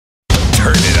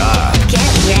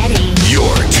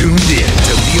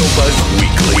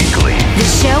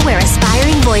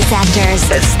voice actors.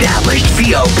 Established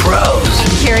VO pros.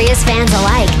 And curious fans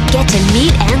alike get to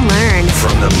meet and learn.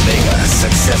 From the mega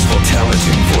successful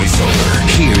television voiceover,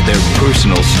 hear their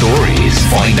personal stories.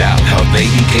 Find out how they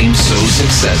became so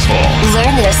successful.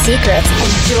 Learn their secrets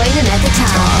and join them at the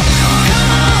top.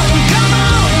 Come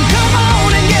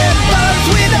on and get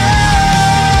buzzed with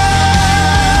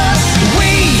us.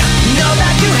 We know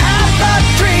that you have a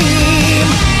dream.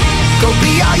 Go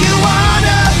be all you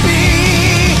wanna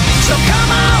be. So come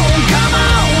on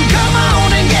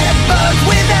and get buzzed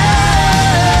with us.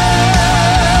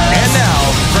 And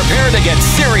now, prepare to get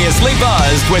seriously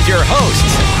buzzed with your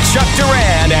hosts, Chuck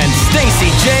Duran and Stacey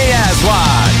J.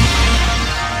 Aswad.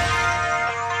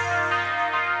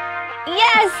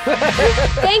 Yes!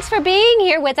 Thanks for being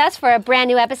here with us for a brand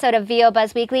new episode of VO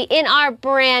Buzz Weekly in our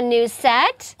brand new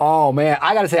set. Oh man,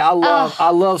 I gotta say, I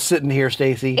love sitting here,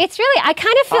 Stacey. It's really, I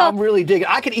kind of feel. I'm really digging.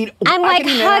 I could eat. I'm like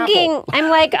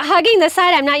hugging the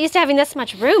side. I'm not used to having this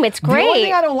much room. It's great. The only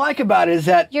thing I don't like about it is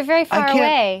that you're very far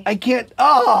away. I can't.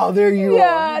 Oh, there you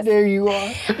are. There you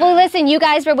are. Well, listen, you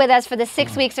guys were with us for the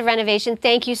 6 weeks of renovation.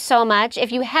 Thank you so much.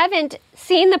 If you haven't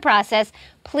seen the process,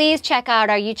 please check out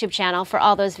our YouTube channel for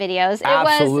all those videos. It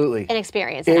Absolutely. was an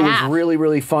experience. It was really,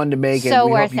 really fun to make, and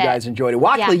we hope you guys enjoyed it.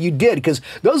 Well, actually, you did, because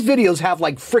those videos have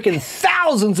like freaking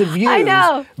thousands of views. I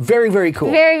know. Very, very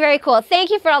cool. Very, very cool. Thank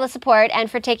you for all the support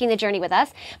and for taking the journey with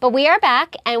us. But we are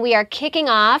back, and we are kicking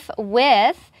off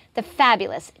with the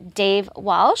fabulous Dave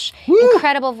Walsh. Woo!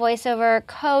 Incredible voiceover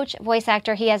coach, voice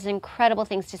actor. He has incredible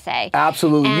things to say.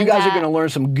 Absolutely. And, you guys are going to learn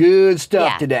some good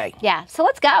stuff today. Yeah. So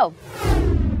let's go.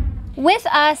 With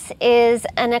us is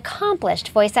an accomplished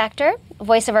voice actor,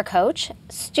 voiceover coach,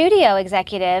 studio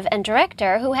executive, and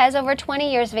director who has over 20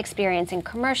 years of experience in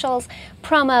commercials,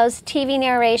 promos, TV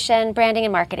narration, branding,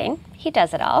 and marketing. He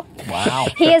does it all. Wow.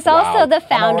 He is also the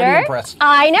founder. I'm already impressed.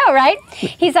 I know, right?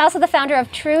 He's also the founder of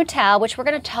True Tell, which we're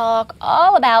going to talk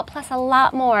all about, plus a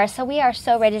lot more. So we are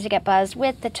so ready to get buzzed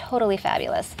with the totally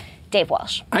fabulous Dave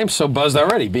Walsh. I'm so buzzed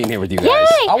already being here with you guys.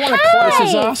 Yay! I want to clap. This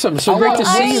is awesome. So great to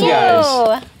see you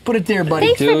guys. Put it there, buddy.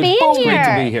 Thanks Dude, for being it's here.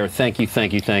 great to be here. Thank you,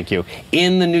 thank you, thank you.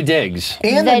 In the new digs.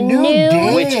 In the new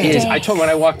digs. Which is, I told when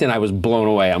I walked in, I was blown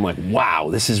away. I'm like, wow,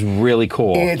 this is really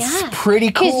cool. It's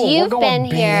pretty cool. Because you've We're going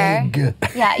been here.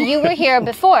 Yeah, you were here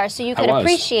before, so you could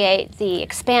appreciate the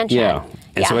expansion. Yeah.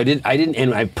 And so I didn't,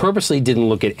 and I purposely didn't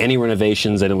look at any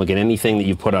renovations. I didn't look at anything that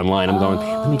you put online. I'm going,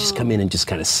 let me just come in and just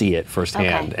kind of see it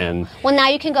firsthand. Okay. And well, now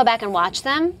you can go back and watch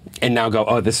them. And now go,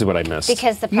 oh, this is what I missed.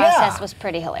 Because the process was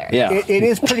pretty hilarious. Yeah. It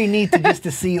is pretty neat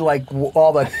to see like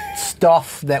all the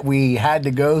stuff that we had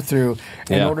to go through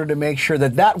in order to make sure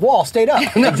that wall stayed up.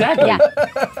 Exactly.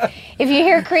 Yeah. If you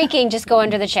hear creaking, just go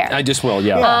under the chair. I just will,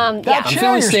 yeah. That I'm chair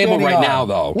feeling you're stable standing right on, now,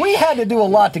 though. We had to do a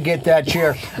lot to get that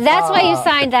chair. That's why you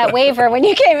signed that waiver when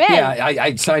you came in. Yeah,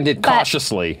 I signed it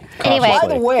cautiously. Anyway. By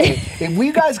the way, if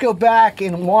you guys go back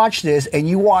and watch this, and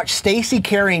you watch Stacey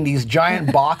carrying these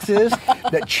giant boxes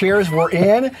that chairs were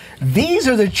in, these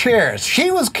are the chairs.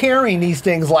 She was carrying these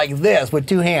things like this with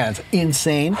two hands.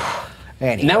 Insane.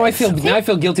 Anyways. Now I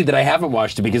feel guilty that I haven't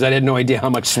watched it because I had no idea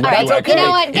how much sweat All right, you you know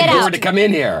what? Get endured out. to come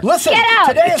in here. Listen, Get out.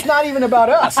 today it's not even about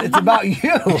us. It's about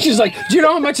you. She's like, do you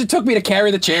know how much it took me to carry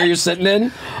the chair you're sitting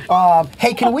in?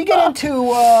 Hey, can we get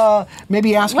into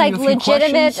maybe asking Like you a few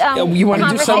legitimate questions? You want to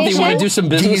do something? You want to do some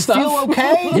Do business you stuff? feel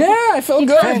okay? Yeah, I feel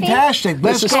good. Fantastic.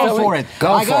 Let's This is go Philly. for it.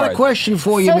 Go I got for a it. question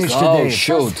for you, So Mr. Oh, Dave.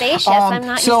 shoot. Spacious. I'm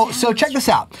not So used to check this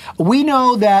out. We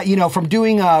know that, from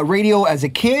doing radio as a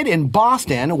kid in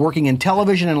Boston, working in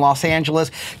television in Los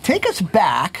Angeles. Take us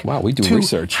back Wow, we do to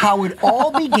research. how it all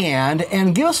began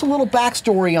and give us a little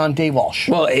backstory on Dave Walsh.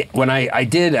 Well, when I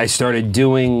started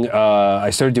doing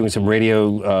some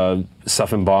radio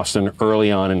stuff in Boston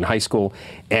early on in high school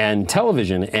and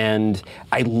television, and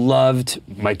I loved,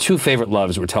 my two favorite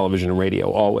loves were television and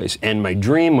radio always. And my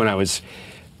dream when I was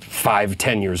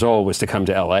 5-10 years old was to come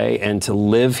to LA and to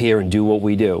live here and do what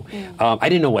we do. I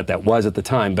didn't know what that was at the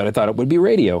time, but I thought it would be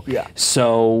radio. Yeah.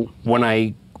 So when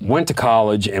I went to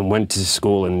college and went to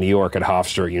school in New York at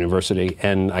Hofstra University,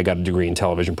 and I got a degree in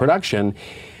television production,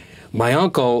 my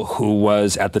uncle, who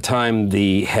was at the time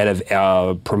the head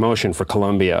of promotion for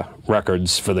Columbia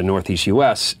Records for the Northeast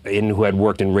U.S., and who had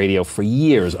worked in radio for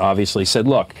years, obviously said,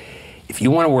 look, if you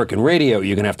want to work in radio,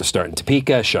 you're going to have to start in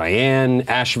Topeka, Cheyenne,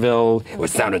 Asheville,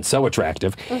 which sounded so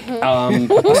attractive.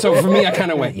 So for me, I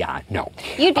kind of went, yeah, no.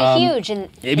 You'd be huge in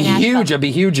It'd be Nashville. huge. I'd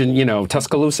be huge in,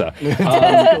 Tuscaloosa.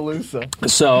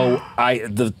 So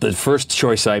the first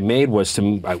choice I made was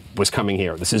coming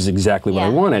here. This is exactly what I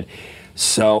wanted.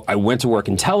 So I went to work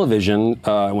in television.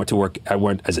 I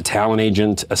went as a talent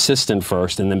agent assistant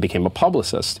first, and then became a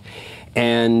publicist.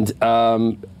 And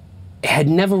had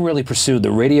never really pursued the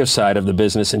radio side of the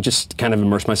business and just kind of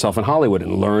immersed myself in Hollywood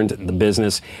and learned the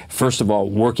business. First of all,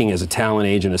 working as a talent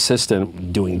agent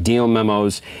assistant, doing deal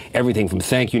memos, everything from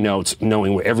thank you notes,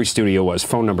 knowing where every studio was,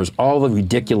 phone numbers, all the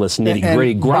ridiculous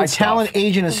nitty-gritty And grunt by stuff. talent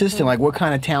agent assistant, like what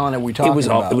kind of talent are we talking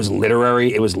about? It was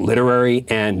literary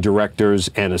and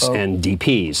directors and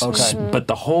DPs. Okay. But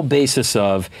the whole basis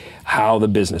of how the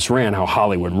business ran, how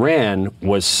Hollywood ran,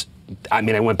 was, I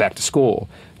mean, I went back to school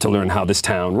to learn how this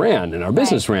town ran and our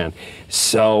business ran.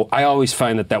 So I always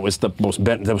find that was the most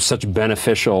that was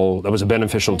a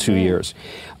beneficial 2 years.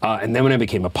 And then when I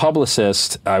became a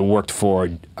publicist, I worked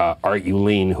for Art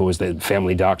Uleen, who was the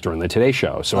family doctor on the Today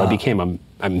Show. So I became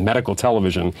a medical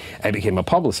television. I became a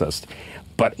publicist,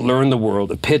 but learned the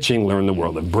world of pitching, learned the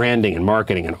world of branding and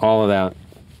marketing and all of that,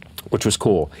 which was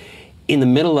cool. In the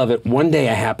middle of it, one day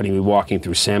I happened to be walking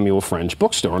through Samuel French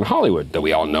bookstore in Hollywood that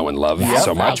we all know and love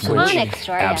so much. Iconic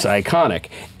store, yes. Absolutely iconic.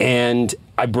 And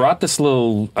I brought this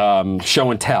little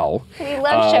show and tell. We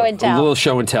love show and tell. A little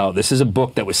show and tell. This is a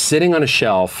book that was sitting on a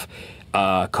shelf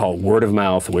called Word of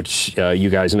Mouth, which you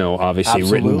guys know, obviously,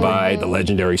 written by the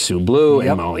legendary Sue Blue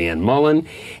and Molly Ann Mullen.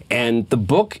 And the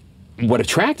book, what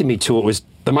attracted me to it was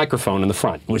the microphone in the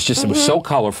front. It was just, it was so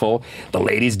colorful. The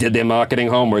ladies did their marketing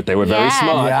homework. They were very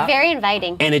smart. Yeah, very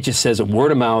inviting. And it just says a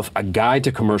word of mouth, a guide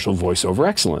to commercial voiceover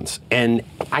excellence. And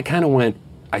I kind of went,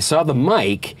 I saw the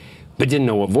mic, but didn't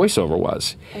know what voiceover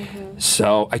was.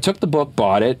 So I took the book,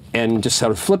 bought it, and just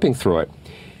started flipping through it.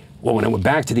 Well, when I went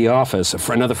back to the office,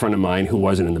 another friend of mine who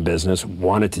wasn't in the business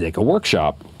wanted to take a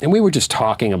workshop. And we were just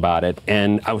talking about it.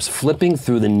 And I was flipping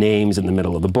through the names in the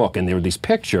middle of the book. And there were these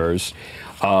pictures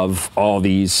of all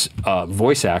these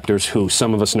voice actors who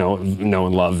some of us know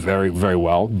and love very, very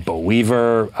well. Bo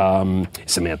Weaver,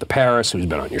 Samantha Paris, who's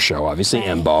been on your show, obviously,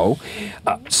 and Bo,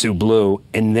 Sue Blue.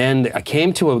 And then I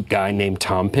came to a guy named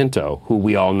Tom Pinto, who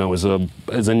we all know is a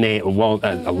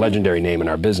legendary name in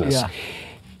our business. Yeah.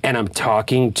 And I'm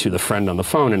talking to the friend on the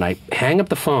phone, and I hang up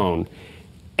the phone,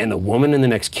 and the woman in the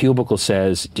next cubicle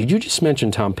says, "Did you just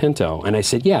mention Tom Pinto?" And I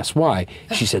said, "Yes, why?"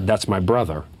 She said, "That's my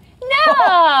brother."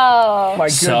 No! My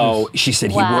goodness. So she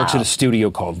said he works at a studio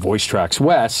called Voice Tracks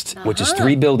West, which is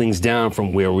 3 buildings down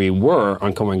from where we were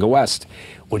on Cahuenga West.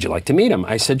 Would you like to meet him?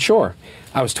 I said, sure.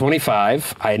 I was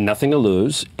 25, I had nothing to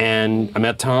lose, and I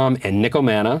met Tom and Nick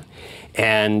O'Mana,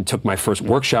 and took my first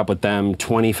workshop with them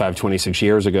 25, 26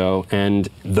 years ago. And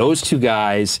those two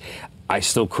guys, I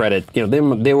still credit, you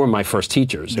know, they were my first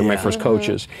teachers, they were my first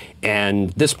coaches.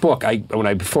 And this book,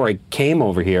 before I came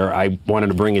over here, I wanted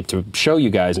to bring it to show you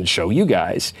guys,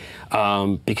 because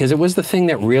it was the thing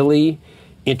that really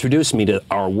introduced me to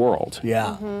our world.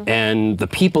 Yeah. And the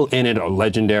people in it are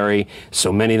legendary.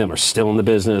 So many of them are still in the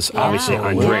business. Obviously,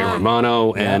 Andrea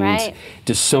Romano, and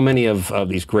just so many of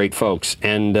these great folks.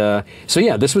 And so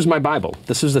yeah, this was my Bible.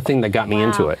 This was the thing that got me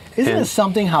into it. Isn't it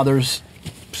something how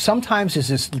sometimes it's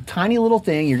this tiny little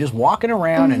thing, you're just walking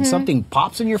around and something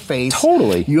pops in your face.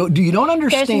 Totally. You don't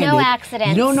understand There's no it. accidents.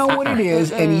 You don't know what it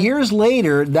is, and years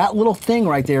later, that little thing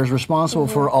right there is responsible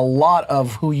for a lot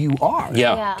of who you are.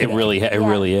 Yeah, it really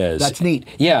is. That's neat.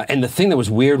 Yeah, and the thing that was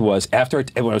weird was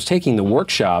when I was taking the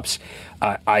workshops,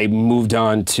 I moved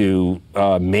on to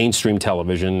mainstream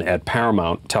television at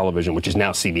Paramount Television, which is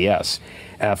now CBS,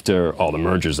 after all the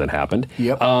mergers that happened.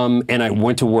 Yep. And I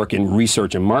went to work in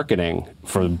research and marketing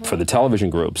for the television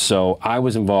group. So I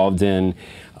was involved in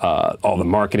all the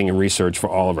marketing and research for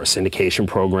all of our syndication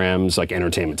programs, like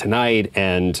Entertainment Tonight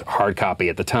and Hard Copy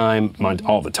at the time,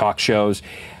 all the talk shows,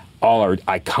 all our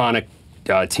iconic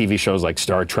TV shows like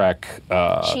Star Trek,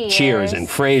 Cheers and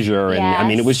Frasier, and I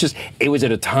mean, it was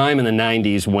at a time in the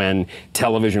 90s when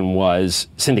television was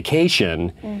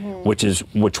syndication,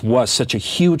 which was such a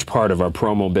huge part of our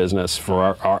promo business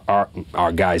for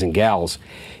our guys and gals.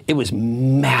 It was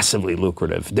massively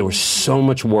lucrative. There was so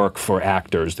much work for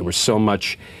actors. There was so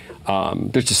much,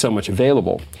 there's just so much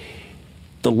available.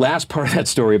 The last part of that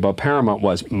story about Paramount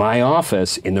was my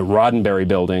office in the Roddenberry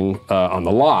building on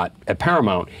the lot at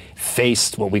Paramount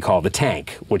faced what we call the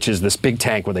tank, which is this big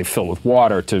tank where they fill with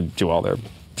water to do all their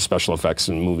special effects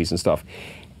and movies and stuff.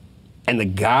 And the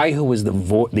guy who was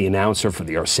the announcer for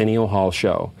the Arsenio Hall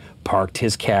show parked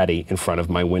his caddy in front of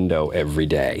my window every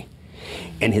day.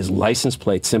 And his license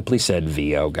plate simply said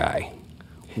VO guy.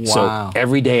 Wow. So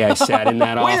every day I sat in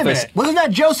that Wait a office. minute, wasn't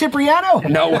that Joe Cipriano?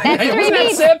 No, it was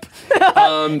not Sip.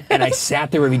 And I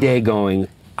sat there every day going,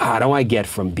 how do I get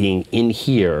from being in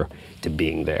here to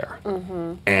being there.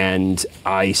 And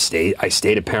I stayed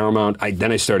at Paramount.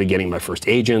 Then I started getting my first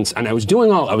agents, and I was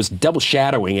double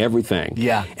shadowing everything.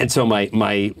 Yeah. And so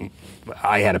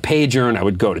I had a pager, and I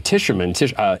would go to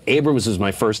Tischerman. Abrams was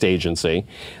my first agency,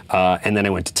 and then I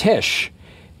went to Tisch,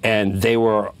 and they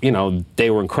were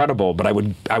incredible. But I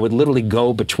would literally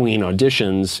go between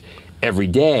auditions every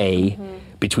day,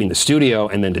 between the studio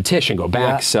and then to Tisch and go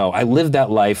back. Yeah. So I lived that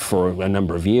life for a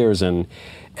number of years, and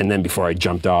then before I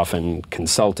jumped off and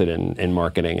consulted in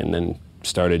marketing, and then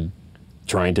started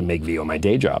trying to make VO my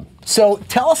day job. So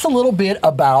tell us a little bit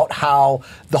about how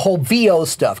the whole VO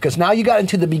stuff, because now you got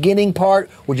into the beginning part,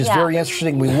 which is very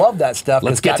interesting. We love that stuff.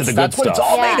 Let's get to the good That's what it's stuff.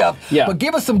 all made of. Yeah. But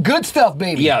give us some good stuff,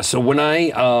 baby. Yeah, so when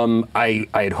I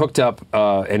had hooked up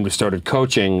and started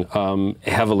coaching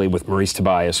heavily with Maurice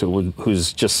Tobias,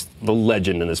 who's just the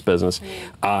legend in this business,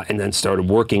 and then started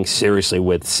working seriously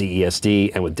with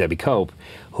CESD and with Debbie Cope,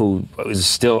 who is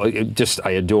still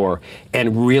I adore,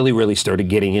 and really started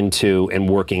getting into and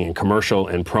working in commercial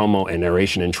and promo and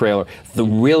narration and trailer. The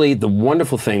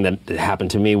wonderful thing that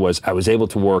happened to me was I was able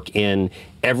to work in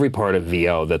every part of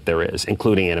VO that there is,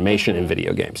 including animation and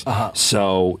video games.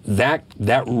 So that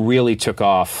really took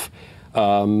off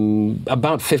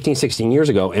about 15, 16 years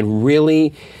ago, and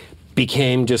really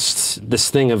became just this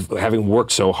thing of having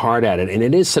worked so hard at it. And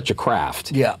it is such a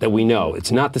craft that we know.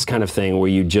 It's not this kind of thing where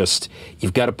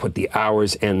you've got to put the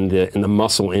hours and the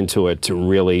muscle into it to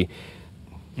really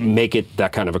make it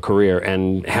that kind of a career.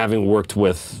 And having worked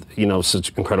with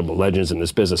such incredible legends in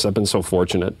this business, I've been so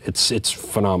fortunate. It's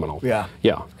phenomenal. Yeah,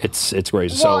 it's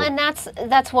great. Well, and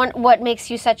that's what makes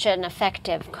you such an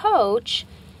effective coach.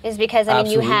 Is because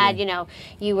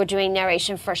you were doing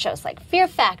narration for shows like Fear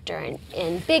Factor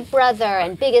and Big Brother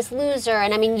and Biggest Loser,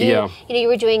 and you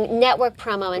were doing network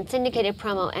promo and syndicated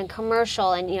promo and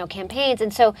commercial and campaigns,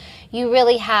 and so you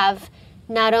really have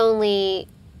not only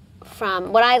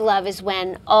from what I love is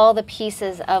when all the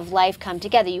pieces of life come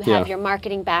together. You have your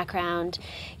marketing background,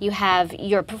 you have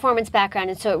your performance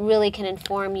background, and so it really can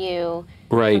inform you.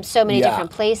 From so many different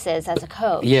places as a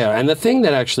coach. Yeah, and the thing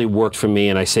that actually worked for me,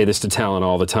 and I say this to talent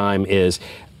all the time, is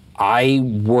I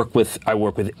work with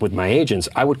my agents.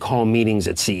 I would call meetings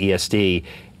at CESD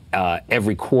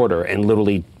every quarter, and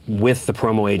literally with the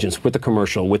promo agents, with the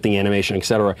commercial, with the animation, et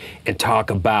cetera, and talk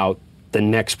about the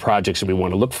next projects that we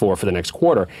want to look for the next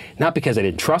quarter. Not because I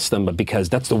didn't trust them, but because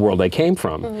that's the world I came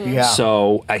from.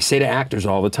 So I say to actors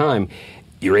all the time,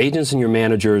 your agents and your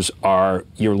managers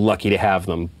you're lucky to have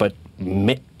them, but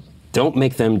don't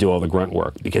make them do all the grunt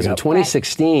work, because in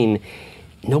 2016,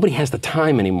 nobody has the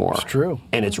time anymore. It's true.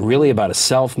 And it's really about a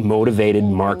self-motivated,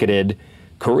 marketed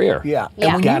career. Yeah.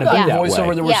 And when you got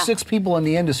voiceover, there were 6 people in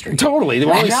the industry. Totally. There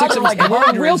were only 6 of us. And we're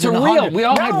on reel-to-reel. We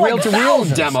all had reel-to-reel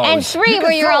demos. And 3 were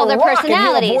your older personalities.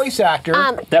 And you're a voice actor.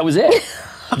 That was it.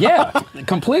 Yeah,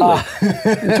 completely.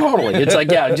 Totally. It's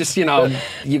like,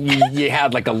 you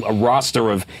had like a roster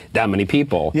of that many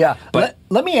people. Yeah. But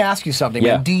let me ask you something.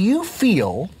 Yeah. Man. Do you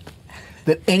feel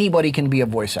that anybody can be a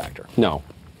voice actor? No.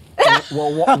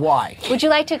 Well, why? Would you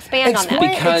like to expand on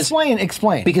that?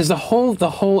 Explain. Because the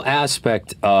whole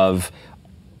aspect of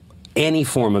any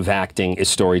form of acting is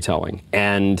storytelling.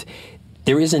 And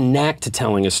there is a knack to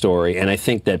telling a story, and I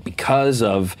think that because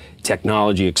of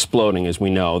technology exploding, as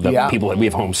we know, that we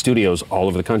have home studios all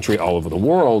over the country, all over the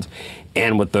world,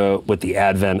 and with the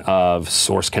advent of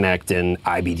Source Connect and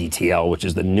IBDTL, which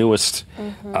is the newest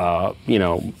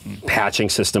patching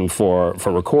system for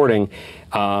recording,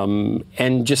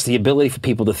 and just the ability for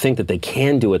people to think that they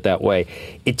can do it that way,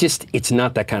 it's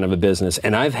not that kind of a business.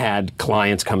 And I've had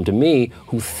clients come to me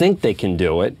who think they can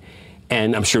do it.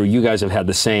 And I'm sure you guys have had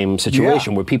the same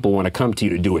situation where people want to come to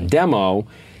you to do a demo.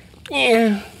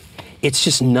 It's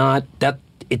just not that.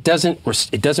 It doesn't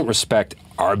respect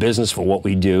our business for what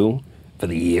we do, for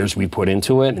the years we put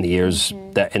into it, and the years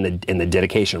that and the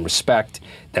dedication and respect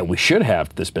that we should have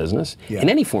to this business in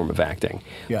any form of acting.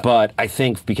 But I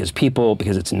think because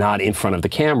it's not in front of the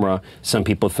camera, some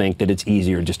people think that it's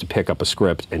easier just to pick up a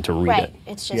script and to read it.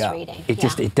 It's just reading.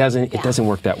 It doesn't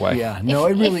work that way. Yeah. No,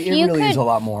 it really is a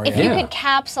lot more. If you could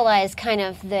capsulize kind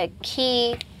of the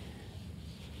key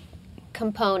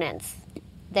components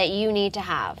that you need to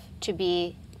have to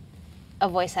be a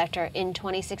voice actor in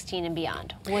 2016 and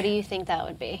beyond, what do you think that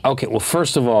would be? Okay, well,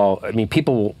 first of all, I mean,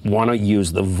 people want to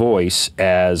use the voice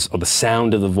or the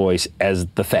sound of the voice as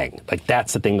the thing. Like,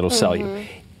 that's the thing that'll sell you.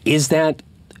 Is that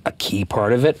a key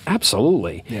part of it?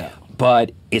 Absolutely. Yeah.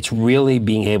 But it's really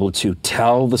being able to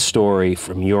tell the story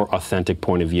from your authentic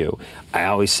point of view. I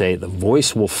always say the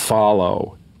voice will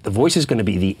follow. The voice is going to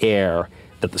be the air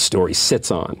that the story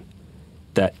sits on.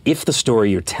 That if the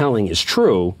story you're telling is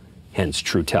true, hence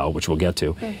true tell, which we'll get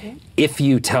to. If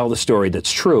you tell the story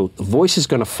that's true, the voice is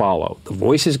going to follow. The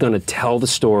voice is going to tell the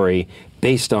story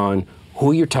based on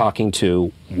who you're talking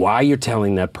to, why you're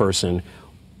telling that person,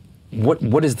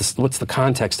 what's the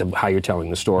context of how you're telling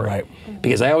the story. Right.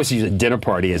 Because I always use a dinner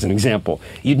party as an example.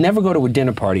 You'd never go to a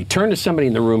dinner party, turn to somebody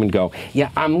in the room and go,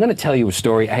 yeah, I'm going to tell you a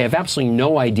story. I have absolutely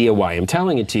no idea why I'm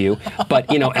telling it to you, but,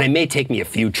 and it may take me a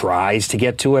few tries to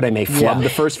get to it. I may flub the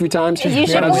first few times. You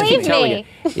should but I'll just keep believe telling me.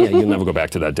 you. Yeah, you'll never go back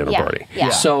to that dinner party. Yeah.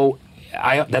 So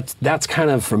that's kind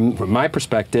of, from my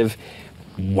perspective,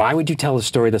 why would you tell a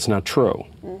story that's not true?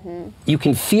 You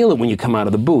can feel it when you come out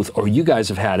of the booth, or you guys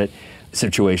have had it,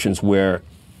 situations where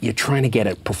you're trying to get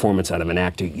a performance out of an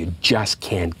actor, you just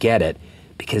can't get it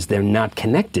because they're not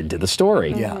connected to the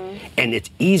story. Yeah. And it's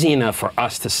easy enough for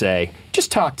us to say, just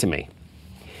talk to me.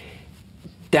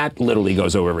 That literally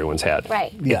goes over everyone's head.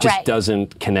 Right. Yeah. It just Right.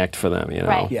 doesn't connect for them,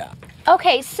 Right. Yeah.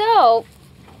 Okay, so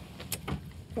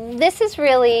this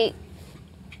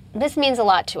means a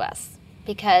lot to us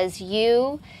because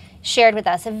you shared with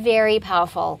us a very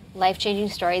powerful, life-changing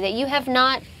story that you have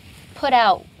not put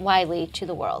out widely to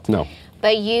the world. No.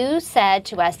 But you said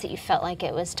to us that you felt like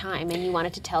it was time and you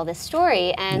wanted to tell this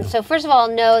story. And so first of all,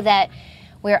 know that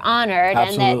we're honored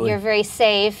and that Absolutely. you're very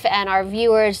safe and our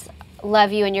viewers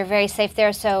love you and you're very safe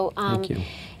there. So, Thank you.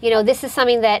 This is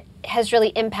something that has really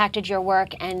impacted your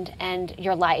work and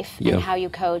your life Yeah. and how you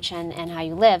coach and how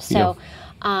you live. So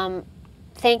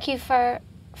thank you for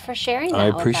sharing that I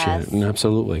with appreciate us. it.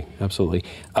 Absolutely. Absolutely.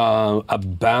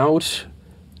 About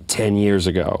 10 years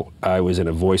ago, I was in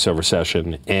a voiceover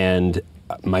session and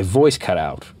my voice cut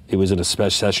out. It was in a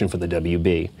special session for the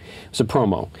WB. It was a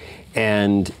promo.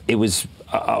 And it was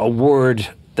a word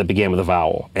that began with a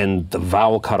vowel. And the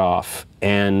vowel cut off.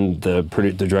 And the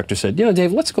director said,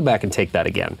 Dave, let's go back and take that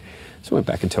again. So I went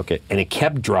back and took it. And it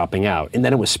kept dropping out. And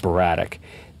then it was sporadic.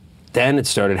 Then it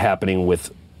started happening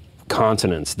with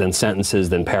consonants, then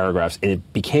sentences, then paragraphs. And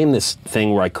it became this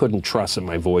thing where I couldn't trust that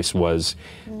my voice was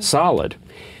solid.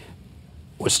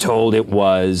 Was told it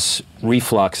was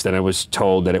reflux, then I was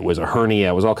told that it was a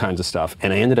hernia, it was all kinds of stuff.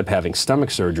 And I ended up having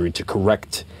stomach surgery to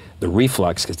correct the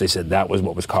reflux because they said that was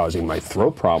what was causing my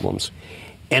throat problems.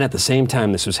 And at the same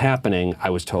time this was happening, I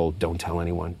was told, don't tell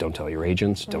anyone, don't tell your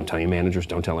agents, don't tell your managers,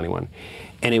 don't tell anyone.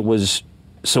 And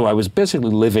so I was basically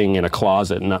living in a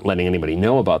closet and not letting anybody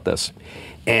know about this.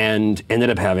 And ended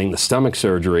up having the stomach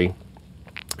surgery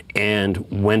and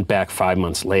went back 5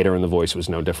 months later and the voice was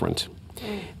no different.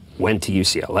 Went to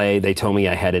UCLA. They told me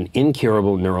I had an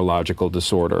incurable neurological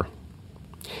disorder.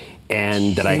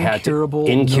 And that I had to...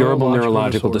 Incurable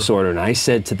neurological disorder. And I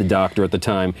said to the doctor at the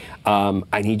time,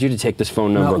 I need you to take this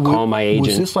phone number, call my agent.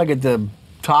 Was this like at the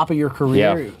top of your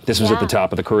career? Yeah, this was at the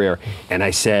top of the career. And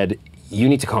I said, you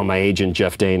need to call my agent,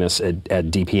 Jeff Danis, at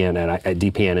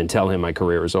DPN, and tell him my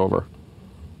career is over.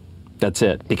 That's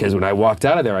it. Because when I walked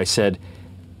out of there, I said,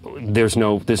 there's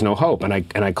no hope. And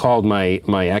I called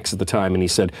my ex at the time, and he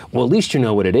said, well, at least you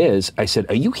know what it is. I said,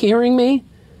 are you hearing me?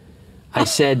 I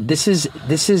said, this is.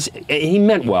 And he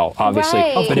meant well, obviously.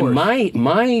 Right. But in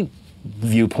my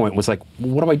viewpoint was like,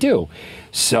 what do I do?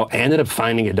 So I ended up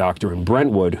finding a doctor in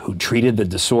Brentwood who treated the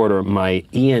disorder. My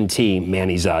ENT,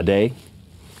 Manny Zadeh,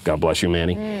 God bless you,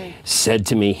 Manny, said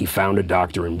to me he found a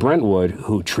doctor in Brentwood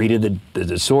who treated the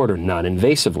disorder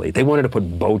non-invasively. They wanted to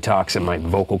put Botox in my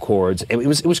vocal cords. It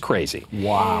was crazy.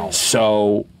 Wow.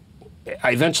 So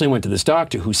I eventually went to this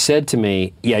doctor who said to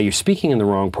me, yeah, you're speaking in the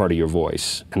wrong part of your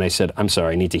voice. And I said, I'm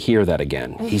sorry, I need to hear that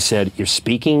again. He said, you're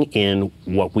speaking in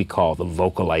what we call the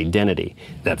vocal identity.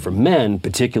 That for men,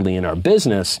 particularly in our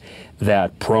business,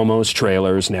 that promos,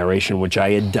 trailers, narration, which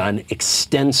I had done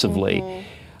extensively,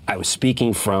 I was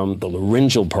speaking from the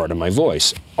laryngeal part of my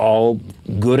voice. All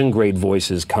good and great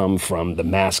voices come from the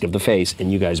mask of the face, and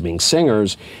you guys being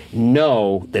singers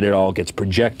know that it all gets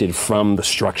projected from the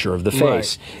structure of the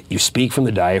face. Right. You speak from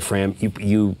the diaphragm,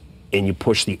 you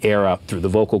push the air out through the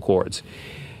vocal cords.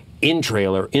 In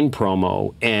trailer, in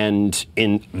promo, and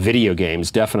in video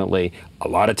games, definitely, a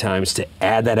lot of times to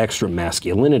add that extra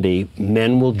masculinity,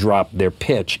 men will drop their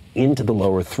pitch into the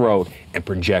lower throat and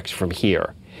project from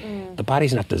here. The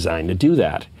body's not designed to do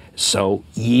that. So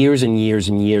years and years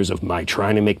and years of my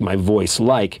trying to make my voice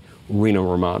like Reno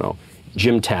Romano,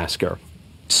 Jim Tasker,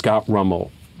 Scott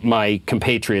Rummel, my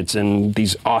compatriots and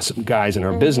these awesome guys in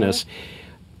our business,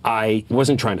 I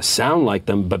wasn't trying to sound like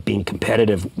them, but being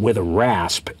competitive with a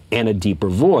rasp and a deeper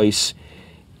voice,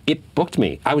 it booked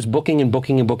me. I was booking and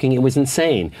booking and booking. It was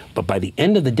insane. But by the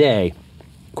end of the day,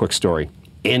 quick story,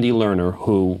 Andy Lerner,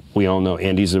 who we all know,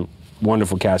 Andy's a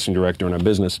wonderful casting director in our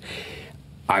business.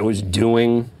 I was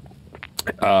doing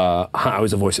I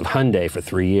was the voice of Hyundai for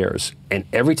 3 years, and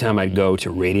every time I'd go to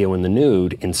Radio in the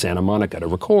Nude in Santa Monica to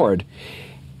record,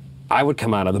 I would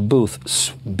come out of the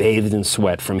booth bathed in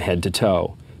sweat from head to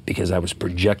toe because I was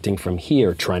projecting from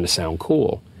here trying to sound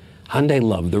cool. Hyundai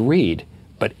loved the Reed,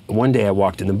 but one day I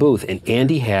walked in the booth and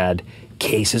Andy had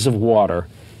cases of water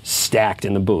stacked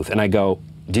in the booth, and I go,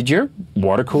 "Did your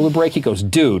water cooler break?" He goes,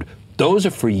 "Dude, those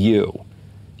are for you.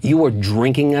 You are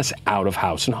drinking us out of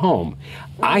house and home."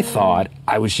 I thought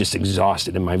I was just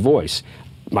exhausted in my voice.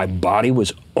 My body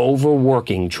was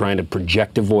overworking trying to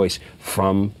project a voice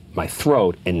from my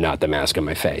throat and not the mask on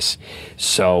my face.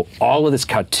 So all of this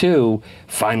cut to,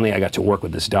 finally I got to work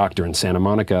with this doctor in Santa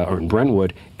Monica or in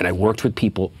Brentwood, and I worked with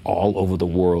people all over the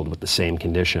world with the same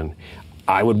condition.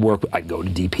 I'd go to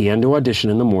DPN to audition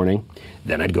in the morning,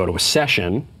 then I'd go to a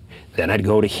session, then I'd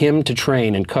go to him to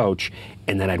train and coach,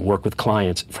 and then I'd work with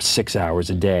clients for 6 hours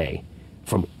a day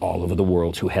from all over the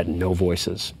world who had no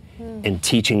voices, and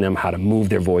teaching them how to move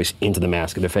their voice into the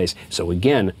mask of their face. So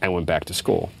again, I went back to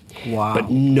school. Wow. But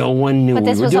no one knew we were doing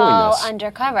this. But this was all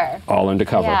undercover. All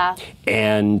undercover. Yeah.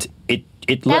 And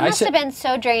that must have been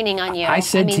so draining on you. I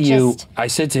said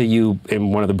to you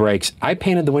in one of the breaks, I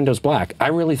painted the windows black. I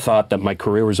really thought that my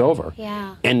career was over.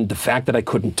 Yeah. And the fact that I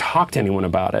couldn't talk to anyone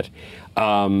about it,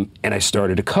 and I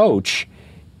started to coach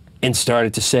and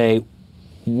started to say,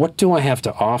 what do I have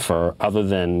to offer other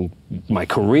than my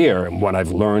career and what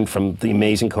I've learned from the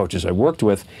amazing coaches I worked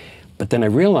with? But then I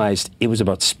realized it was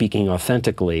about speaking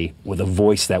authentically with a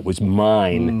voice that was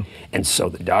mine. And so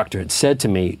the doctor had said to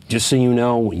me, just so you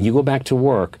know, when you go back to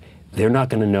work, they're not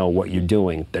going to know what you're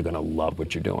doing. They're going to love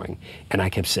what you're doing. And I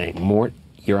kept saying, Mort,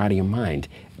 you're out of your mind.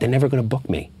 They're never going to book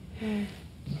me.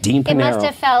 Dean Panaro. It must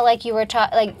have felt like you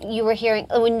were hearing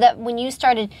when you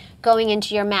started going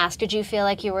into your mask. Did you feel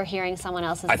like you were hearing someone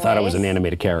else's voice? I thought it was an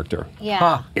animated character. Yeah.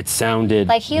 Huh. It sounded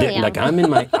like helium. like I'm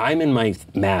in my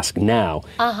mask now.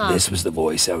 This was the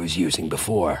voice I was using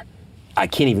before. I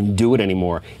can't even do it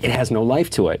anymore. It has no life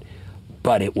to it.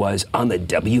 But it was on the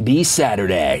WB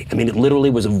Saturday. I mean, it literally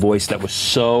was a voice that was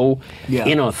so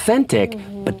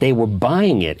inauthentic, but they were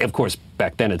buying it. Of course,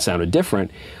 back then it sounded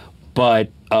different, but.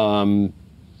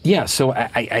 Yeah, so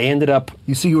I ended up.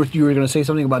 You see, you were going to say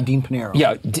something about Dean Panaro.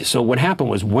 Yeah, so what happened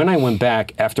was when I went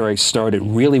back after I started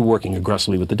really working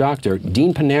aggressively with the doctor,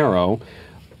 Dean Panaro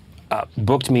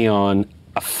booked me on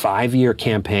a 5-year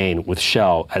campaign with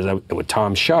Shell with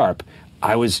Tom Sharp.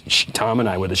 Tom and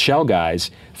I were the Shell guys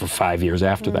for 5 years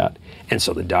after that. And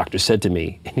so the doctor said to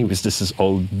me, and he was this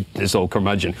old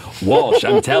curmudgeon, Walsh,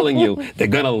 I'm telling you, they're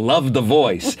going to love the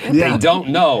voice. They don't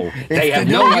know. They have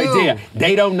no idea.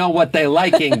 They don't know what they're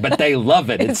liking, but they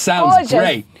love it. It sounds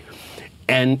great.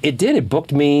 And it did. It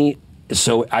booked me.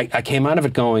 So I came out of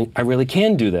it going, I really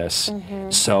can do this.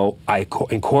 So I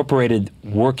incorporated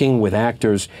working with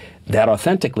actors that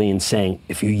authentically and saying,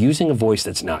 if you're using a voice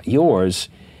that's not yours,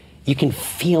 you can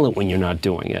feel it when you're not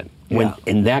doing it.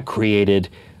 And that created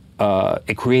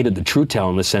the True Tell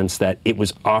in the sense that it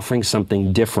was offering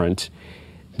something different.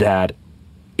 That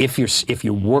if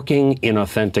you're working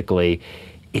inauthentically,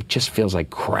 it just feels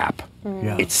like crap.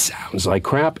 It sounds like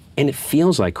crap and it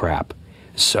feels like crap.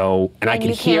 So I can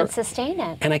hear. You can't sustain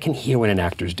it. And I can hear when an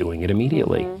actor's doing it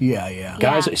immediately. Guys,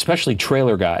 Yeah. especially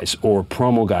trailer guys or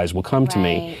promo guys, will come to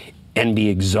me and be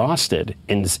exhausted,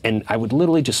 and I would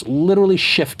literally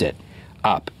shift it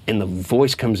up, and the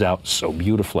voice comes out so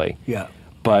beautifully. Yeah.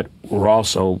 But we're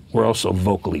also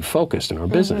vocally focused in our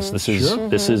business. This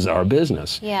is our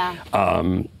business. Yeah.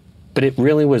 But it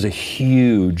really was a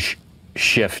huge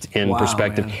shift in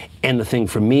perspective. Man. And the thing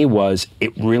for me was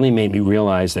it really made me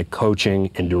realize that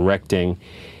coaching and directing,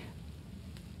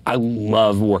 I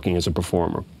love working as a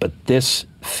performer, but this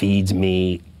feeds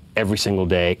me every single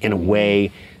day in a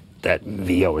way that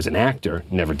VO as an actor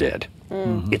never did.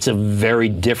 It's a very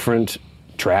different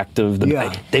tract of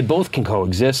the. They both can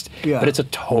coexist, but it's a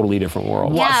totally different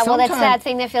world. Yeah, well, that's that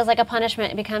thing that feels like a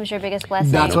punishment. It becomes your biggest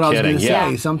blessing. That's what I was going to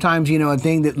say. Yeah. Sometimes, a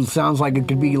thing that sounds like it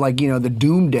could be like, the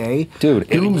doomsday.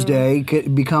 Doomsday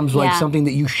becomes like something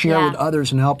that you share with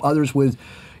others and help others with,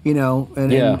 in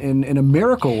a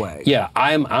miracle way. Yeah,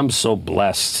 I'm so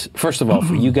blessed. First of all,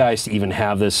 for you guys to even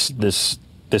have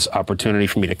this opportunity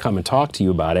for me to come and talk to you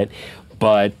about it.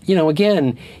 But,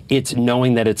 again, it's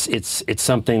knowing that it's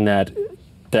something that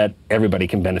everybody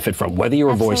can benefit from, whether you're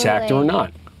a voice actor or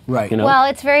not. Right. Well,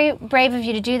 it's very brave of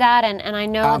you to do that, and I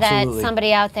know that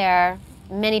somebody out there,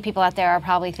 many people out there are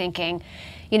probably thinking,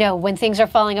 when things are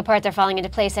falling apart, they're falling into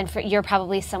place, and you're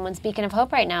probably someone's beacon of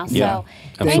hope right now. So Yeah,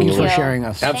 thank you for sharing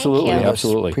us. Absolutely, Thank you.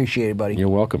 absolutely. Appreciate it, buddy. You're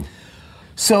welcome.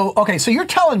 So, okay, so you're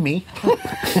telling me,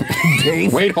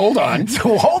 Dave. Wait, hold on.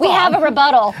 So hold We on. have a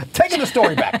rebuttal. Taking the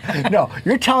story back. No,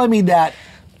 you're telling me that.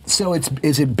 So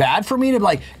is it bad for me to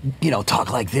like,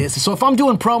 talk like this? So if I'm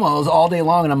doing promos all day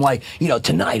long and I'm like,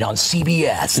 tonight on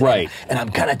CBS, Right. And I'm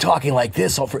kind of talking like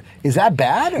this, is that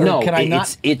bad? Or No, can I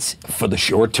not? it's for the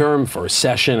short term, for a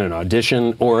session, an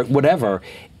audition, or whatever.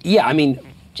 Yeah, I mean,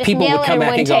 Just people nail would it come in back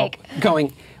one and take.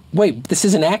 going, wait, this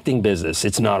is an acting business.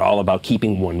 It's not all about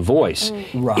keeping one voice.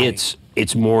 Right.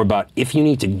 It's more about if you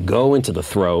need to go into the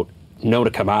throat, know to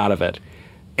come out of it.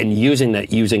 And using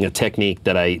a technique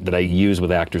that I use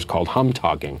with actors called hum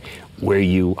talking, where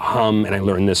you hum, and I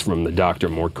learned this from the Dr.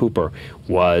 Mort Cooper,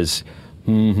 was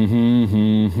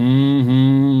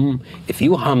if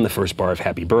you hum the first bar of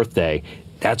Happy Birthday,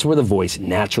 that's where the voice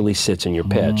naturally sits in your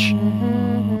pitch.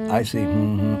 I see.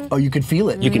 Oh, you can feel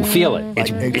it. You can feel it.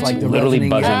 It's like the literally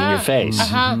resonant- buzzing in your face.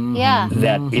 Yeah.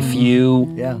 That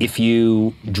if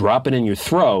you drop it in your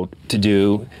throat to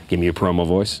do, give me your promo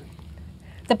voice.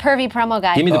 The pervy promo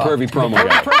guy. Give me the pervy promo guy.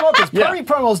 promo, because Perry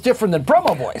promo is different than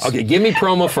promo voice. Okay, give me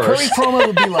promo Perry first. promo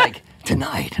would be like,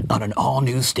 tonight on an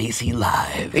all-new Stacy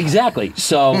Live. Exactly.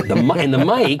 So the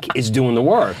mic is doing the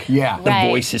work. Yeah. The Right.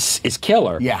 voice is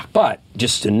killer. Yeah. But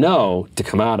just to know to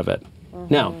come out of it.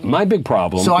 Now, my big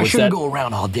problem So I was shouldn't that go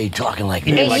around all day talking like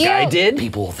Yeah, this. like You- I did.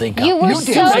 People will think You were you so-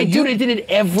 did. I did it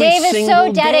every Dave is single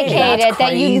so day. dedicated That's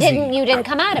that you crazy. didn't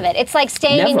come out of it. It's like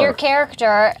staying in Never. your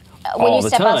character when all you the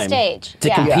step time. off stage. To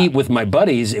Yeah. compete with my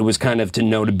buddies, it was kind of to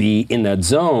know to be in that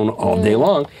zone all day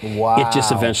long. Wow. It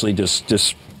just eventually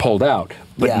just pulled out.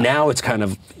 But Yeah. now it's kind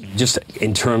of just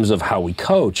in terms of how we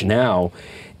coach now,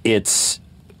 it's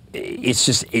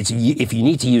if you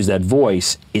need to use that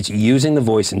voice, it's using the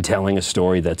voice and telling a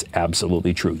story that's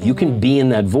absolutely true. You can be in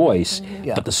that voice,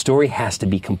 Yeah. but the story has to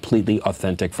be completely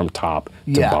authentic from top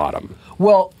to bottom.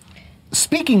 Well,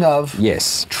 speaking of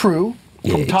Yes. true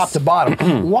from Yes. top to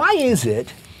bottom, why is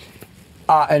it?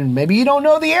 And maybe you don't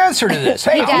know the answer to this.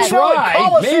 Hey, He does.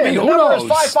 call us Maybe, in. The who number is knows?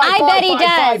 555 I bet he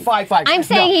does. 5555. I'm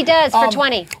saying he does for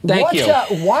 20. Thank you.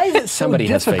 Why is it so Somebody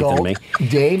has faith in difficult, me.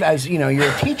 Dave? As you know, you're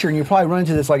a teacher and you probably run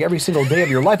into this like every single day of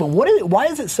your life. But why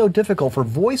is it so difficult for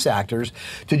voice actors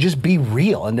to just be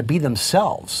real and to be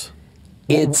themselves?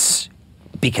 It's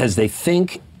because they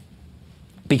think,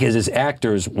 because as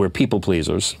actors, we're people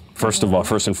pleasers, first of all,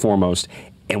 first and foremost,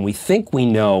 and we think we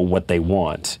know what they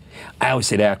want. I always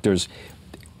say to actors,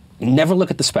 never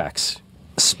look at the specs.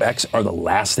 Specs are the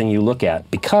last thing you look at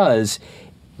because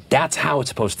that's how it's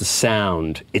supposed to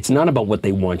sound. It's not about what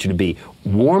they want you to be.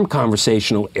 Warm,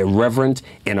 conversational, irreverent,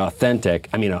 and authentic,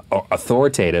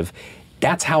 authoritative,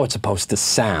 that's how it's supposed to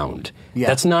sound. Yeah.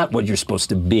 That's not what you're supposed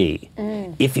to be.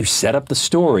 If you set up the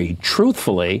story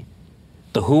truthfully,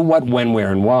 the who, what, when,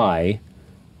 where, and why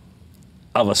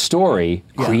of a story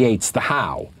creates the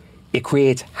how. It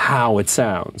creates how it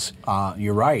sounds.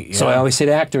 You're right. Yeah. So I always say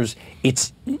to actors,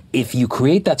 if you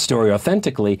create that story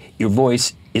authentically, your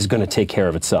voice is going to take care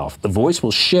of itself. The voice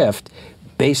will shift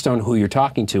based on who you're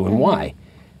talking to and why.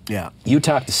 Yeah. You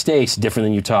talk to Stace different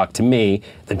than you talk to me,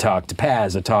 than talk to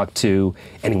Paz, or talk to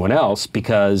anyone else,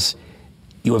 because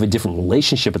you have a different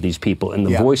relationship with these people, and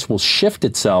the Yeah. voice will shift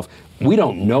itself. We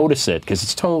don't notice it because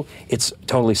it's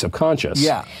totally subconscious.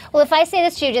 Yeah. Well, if I say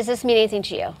this to you, does this mean anything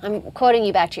to you? I'm quoting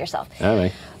you back to yourself. All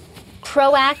right.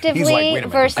 Proactively He's like, wait a minute,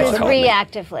 versus I called me.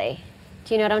 reactively.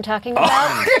 Do you know what I'm talking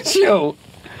about? It's you.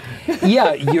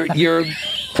 Yeah, you're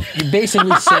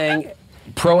basically saying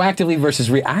proactively versus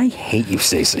I hate you,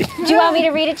 Stacey. Do you want me to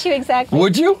read it to you exactly?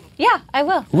 Would you Yeah, I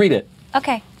will. read it?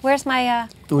 Okay. Where's my?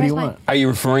 What do where's you my- want? Are you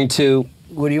referring to?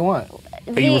 What do you want?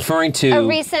 Are you referring to a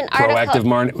recent article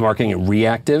proactive marketing and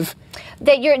reactive?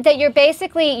 that you're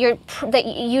basically that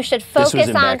you should This was focus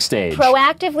in on Backstage.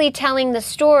 proactively telling the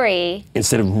story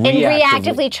Instead of and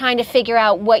reactively trying to figure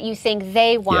out what you think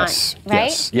they want. Yes. Right?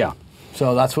 Yes. Yeah.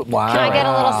 So that's what. Wow. Can I get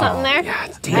a little something there?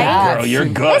 Damn, Right? girl, you're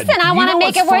good. Listen, I want to know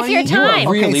make what's it worth your funny? You are time.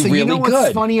 really, Okay, so you really know what's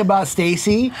good. funny about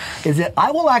Stacy is that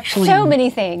I will actually So many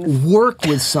things. work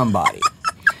with somebody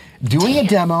doing a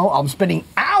demo. I'm spending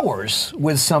hours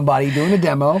with somebody doing a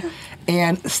demo,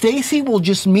 and Stacy will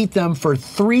just meet them for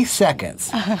 3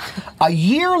 seconds. A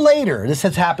year later, this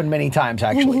has happened many times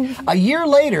actually. A year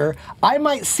later, I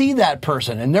might see that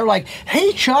person, and they're like,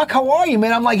 "Hey, Chuck, how are you,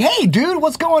 man?" I'm like, "Hey, dude,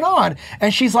 what's going on?"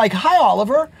 And she's like, "Hi,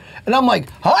 Oliver." And I'm like,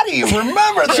 "How do you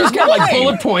remember this?" She's got like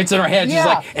bullet points in her head. Yeah, She's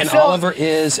like, and so- Oliver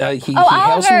is he hails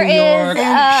Oliver from New is, York.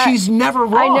 And she's never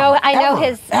wrong. I know ever,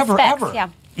 his ever, specs, ever. yeah.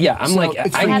 Yeah, I'm So like,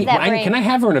 it's I for need, Have that brain. can I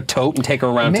have her in a tote and take her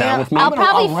around Man, town with me? I'll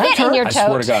probably rent fit her. in your I swear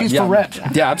to tote. God. She's yeah. for rent.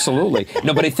 Yeah, absolutely.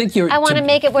 No, but I think you're. I want to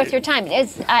make it worth your time.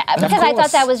 Because I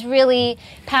thought that was really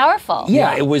powerful.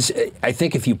 Yeah, it was. I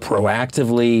think if you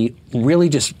proactively really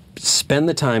just spend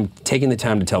the time, taking the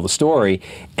time to tell the story,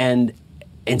 and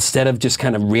instead of just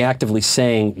kind of reactively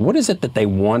saying, what is it that they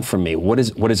want from me? What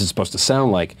is it supposed to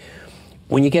sound like?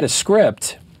 When you get a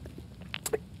script,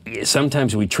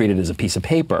 sometimes we treat it as a piece of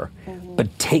paper,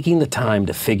 but taking the time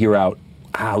to figure out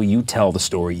how you tell the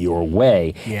story your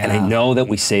way, and I Yeah. know that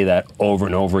we say that over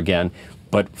and over again,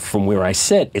 but from where I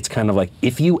sit, it's kind of like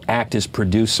if you act as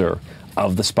producer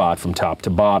of the spot from top to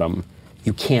bottom,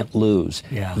 you can't lose.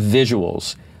 Yeah.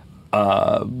 Visuals,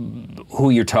 who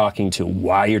you're talking to,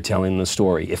 why you're telling the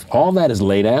story. If all that is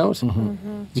laid out,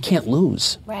 you can't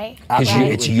lose. Right. Because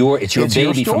Absolutely. it's your It's your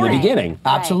baby from the story. beginning.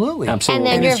 Absolutely. Absolutely.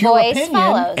 And then it's your voice opinion,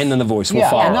 follows. And then the voice will Yeah,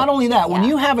 follow. and not only that, when Yeah.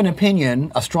 you have an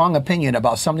opinion, a strong opinion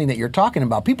about something that you're talking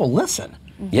about, people listen.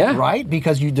 Yeah. Right?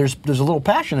 Because there's a little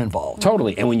passion involved.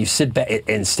 Totally. And when you sit back,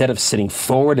 instead of sitting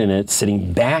forward in it,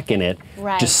 sitting back in it,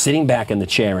 Right. just sitting back in the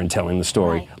chair and telling the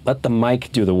story, Right. let the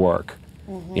mic do the work.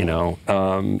 You know,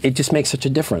 it just makes such a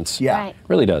difference. Yeah. Right.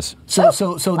 Really does. So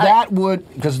that would,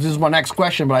 because this is my next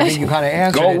question, but I think you kind of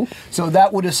answered Go. it. So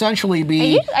that would essentially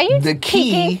be Are you the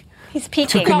key peeking? He's to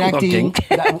peeking. connecting.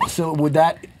 Looking. So would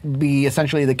that be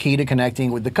essentially the key to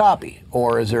connecting with the copy,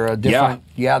 or is there a different?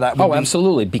 Yeah, that would Oh, be,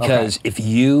 absolutely. Because if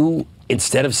you,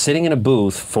 instead of sitting in a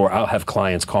booth I'll have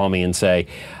clients call me and say,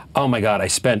 oh my God, I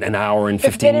spent an hour and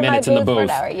 15 been in my minutes in the booth for an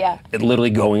booth. hour, yeah. It literally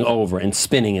going over and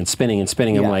spinning and spinning and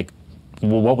spinning. Yeah. I'm like,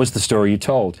 well, what was the story you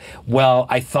told? Well,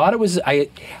 I thought it was, I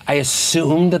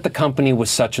assumed that the company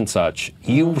was such and such.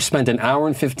 You spent an hour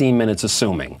and 15 minutes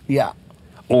assuming. Yeah.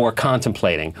 Or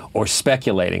contemplating or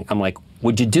speculating. I'm like,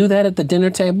 would you do that at the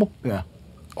dinner table? Yeah.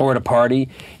 Or at a party?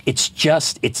 It's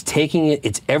taking it,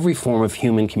 it's every form of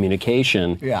human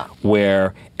communication. Yeah.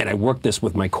 Where, and I work this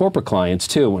with my corporate clients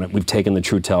too, when we've taken the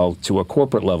True Tell to a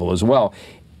corporate level as well,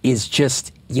 is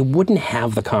just, you wouldn't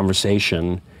have the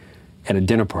conversation at a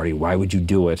dinner party. Why would you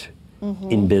do it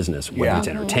in business, whether Yeah. it's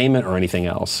entertainment or anything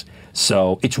else?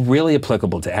 So it's really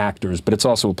applicable to actors, but it's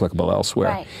also applicable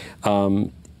elsewhere.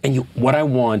 Right. And what I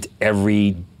want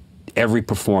every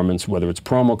performance, whether it's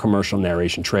promo, commercial,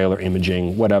 narration, trailer,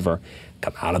 imaging, whatever,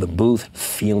 come out of the booth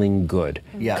feeling good.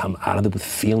 Yeah. Come out of the booth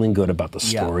feeling good about the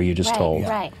Yeah. story you just Right, told.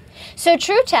 right. So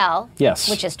True Tell, Yes.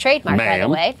 which is trademarked, by the Ma'am.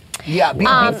 way. Yeah,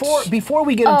 before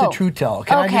we get into Oh, True Tell,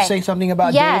 can I okay. just say something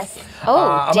about Yes. Dave? Oh,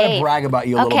 I'm going to Dave. brag about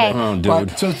you a little Okay. bit. Oh, dude.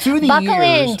 But, so through the Buckle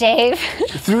years, in, Dave.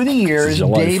 through the years, your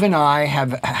life. Dave and I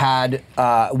have had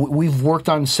we've worked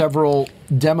on several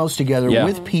demos together Yeah.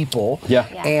 with people. Yeah.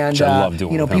 And Which I love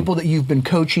doing with him. people that you've been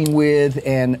coaching with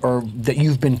or that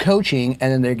you've been coaching,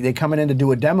 and then they coming in to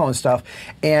do a demo and stuff.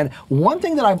 And one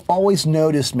thing that I've always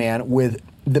noticed, man, with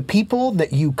the people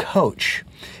that you coach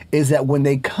is that when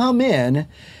they come in,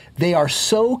 they are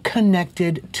so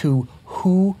connected to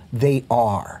who they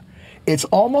are. It's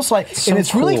almost like, So and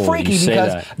it's really cool freaky you say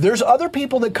because that. there's other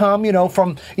people that come,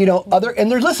 from, other,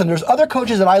 and there's other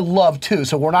coaches that I love too.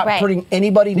 So we're not Right. putting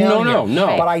anybody down No, here.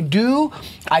 no. But I do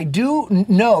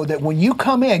know that when you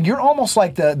come in, you're almost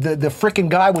like the freaking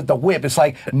guy with the whip. It's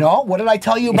like, no, what did I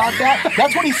tell you about that?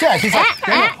 That's what he says. He's like,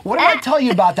 no, what did I tell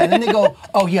you about that? And then they go,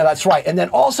 oh yeah, that's right. And then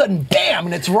all of a sudden, bam,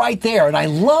 and it's right there. And I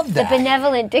love The that.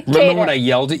 benevolent dictator. Remember when I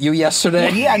yelled at you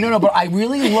yesterday? Yeah, no, but I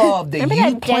really love that Remember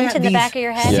you that plant dent in the these back of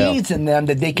your head? Yeah. seeds in them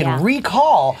that they can Yeah.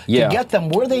 recall Yeah. to get them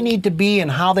where they need to be and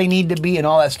how they need to be and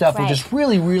all that stuff, which Right. is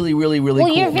really, really, really, really Well,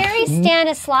 cool. you're very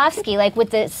Stanislavski, like with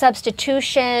the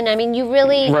substitution. I mean, you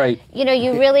really, Right.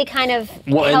 you really kind of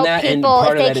Well, and help that- and people part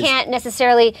if of they that is- can't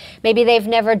necessarily, maybe they've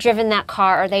never driven that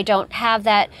car or they don't have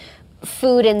that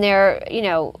food in their,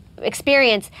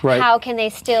 experience. Right. How can they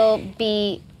still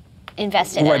be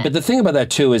invested in Right, it? but the thing about that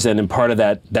too is that in part of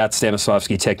that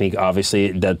Stanislavski technique, obviously,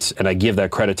 and I give that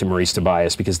credit to Maurice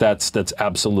Tobias because that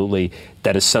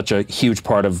is such a huge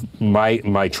part of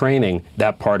my training,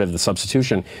 that part of the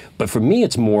substitution. But for me,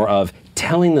 it's more of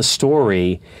telling the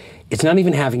story. It's not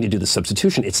even having to do the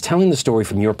substitution. It's telling the story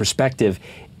from your perspective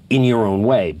in your own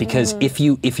way. Because if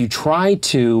you try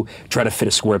to fit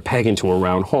a square peg into a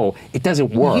round hole, it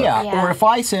doesn't work. Yeah, Yeah. or if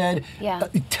I said, Yeah.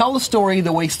 tell the story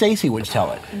the way Stacy would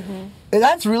tell it.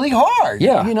 That's really hard.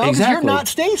 Yeah, 'cause exactly. you're not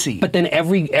Stacy. But then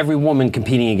every woman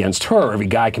competing against her, every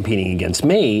guy competing against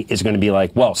me is going to be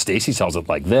like, well, Stacy tells it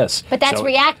like this. But that's So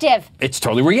reactive. It's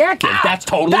totally reactive. That's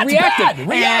totally that's reactive. bad.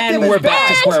 Reactive and is we're back bad.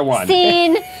 to square one.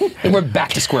 Scene. And we're back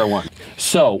to square one.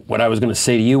 So what I was going to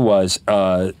say to you was,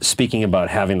 speaking about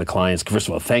having the clients, first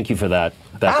of all, thank you for that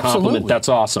Absolutely. compliment. That's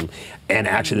awesome. And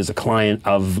actually, there's a client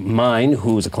of mine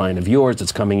who is a client of yours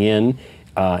that's coming in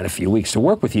a few weeks to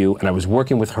work with you, and I was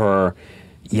working with her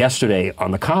yesterday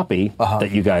on the copy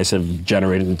that you guys have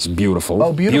generated. It's beautiful.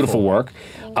 Oh, beautiful. Work.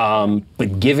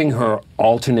 But giving her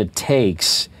alternate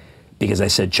takes, because I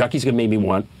said, Chucky's going to make me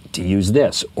want to use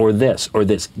this or this or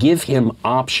this. Give him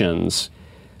options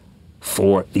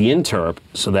for the interp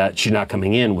so that she's not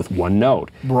coming in with one note.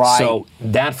 Right. So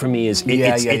that for me is,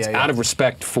 it's out of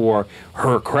respect for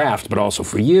her craft, but also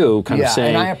for you, kind of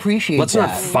saying, and I appreciate let's that.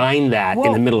 not find that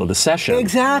in the middle of the session.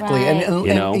 Exactly, Right.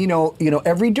 and you know,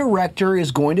 every director is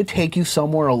going to take you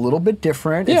somewhere a little bit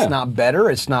different. Yeah. It's not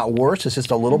better, it's not worse. It's just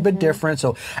a little bit different.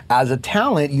 So, as a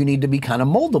talent, you need to be kind of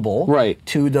moldable, Right.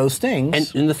 to those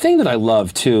things. And the thing that I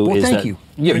love too is thank that you.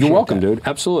 Yeah, Appreciate you're welcome, that. dude.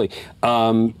 Absolutely.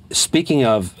 Speaking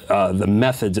of the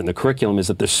methods and the curriculum, is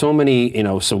that there's so many,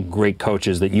 some great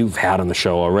coaches that you've had on the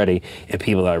show already, and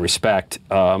people that I respect.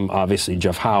 Obviously,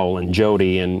 Jeff Howell and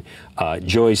Jody and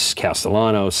Joyce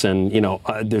Castellanos, and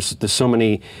there's so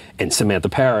many, and Samantha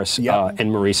Paris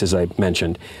and Maurice, as I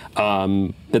mentioned.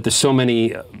 That there's so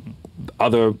many.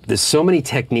 There's so many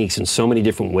techniques and so many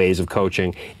different ways of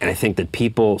coaching, and I think that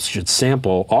people should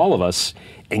sample, all of us,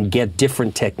 and get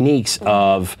different techniques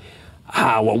of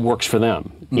what works for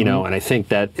them. And I think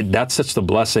that that's such the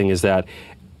blessing, is that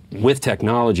with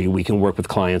technology we can work with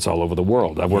clients all over the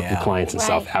world. I've worked with clients in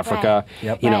South Africa.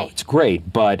 It's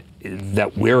great, but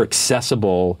that we're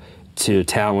accessible to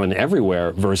talent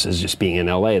everywhere versus just being in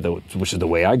LA, which is the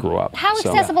way I grew up. How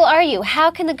accessible are you? How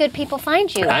can the good people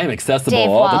find you? I am accessible Dave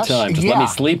all Walsh? the time. Just let me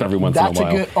sleep every once in a while.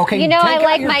 That's a good. Okay. I take out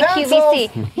like your Mike pencils.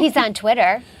 QVC. He's on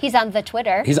Twitter. He's on the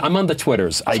Twitter. I'm on the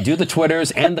Twitters. I do the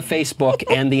Twitters and the Facebook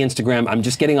and the Instagram. I'm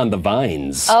just getting on the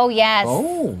Vines. Oh yes.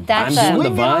 Oh. That's I'm doing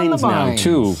the Swing it on the Vines now Vines.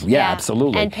 too. Yeah,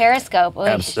 absolutely. And Periscope. Oy,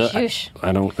 Abs-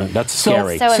 I don't. That's So,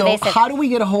 scary. So so invasive. how do we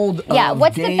get a hold of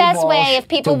what's the Dave best Walsh way if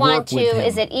people want work with to? him?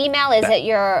 Is it email? Is it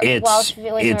your Walsh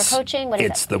voiceover coaching? What is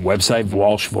it's it? the website,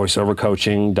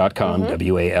 walshvoiceovercoaching.com,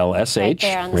 WALSH, Right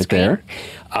there on the right screen.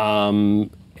 there.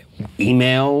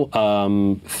 Email,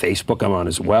 Facebook I'm on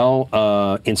as well,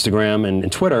 Instagram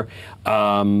and Twitter.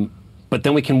 But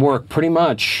then we can work pretty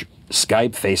much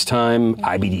Skype, FaceTime,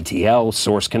 IBDTL,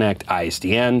 Source Connect,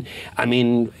 ISDN. I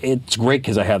mean, it's great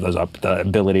because I have the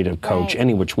ability to coach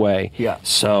any which way. Yeah.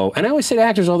 So, and I always say to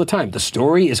actors all the time, the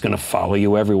story is going to follow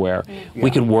you everywhere.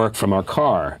 We could work from our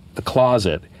car, the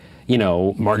closet,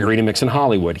 Margarita Mix in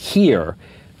Hollywood. Here,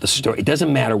 the story, it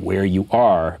doesn't matter where you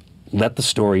are, let the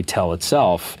story tell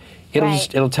itself.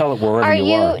 It'll tell it wherever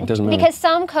you are. It doesn't matter. Because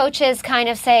some coaches kind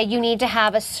of say you need to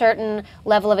have a certain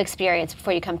level of experience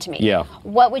before you come to me. Yeah.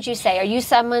 What would you say? Are you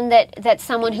someone that's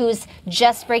someone who's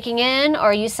just breaking in, or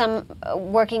are you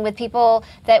working with people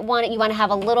that you want to have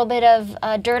a little bit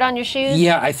of dirt on your shoes?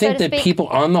 Yeah, I think so to that speak? people,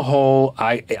 on the whole,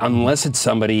 unless it's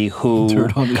somebody who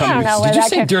Dirt on your comes- I don't know where Did you that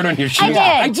say came- dirt on your shoes? I did.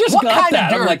 I just What got kind of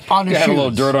that. I'm dirt like, on your you had a little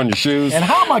shoes? dirt on your shoes. And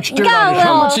how much dirt Got on a your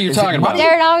little- How much are you Is it talking about? money?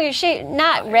 Dirt on your shoe,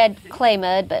 not red clay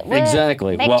mud, but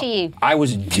Exactly. Back Well, to you. I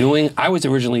was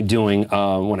originally doing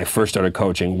when I first started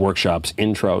coaching workshops,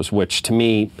 intros, which to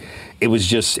me, it was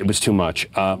too much.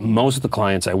 Most of the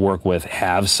clients I work with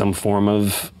have some form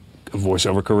of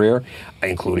voiceover career,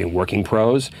 including working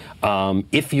pros.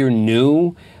 If you're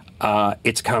new,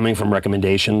 it's coming from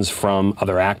recommendations from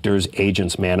other actors,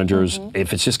 agents, managers.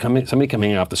 If it's just somebody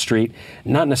coming off the street,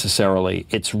 not necessarily.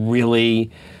 It's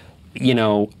really,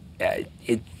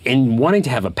 and wanting to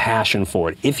have a passion for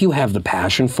it. If you have the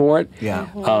passion for it,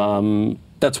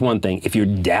 that's one thing. If you're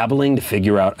dabbling to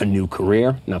figure out a new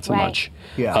career, not so Right. much.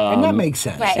 Yeah, and that makes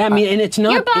sense. Right. I mean, and it's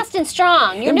not. You're Boston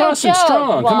strong. You're And no Boston joke,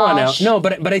 strong. Come on now. Walsh. No,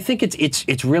 but I think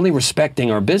it's really respecting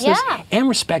our business Yeah. and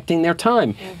respecting their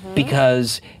time,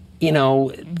 because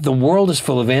the world is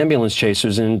full of ambulance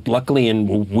chasers, and luckily,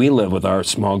 we live with our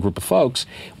small group of folks.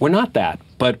 We're not that,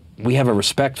 but we have a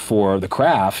respect for the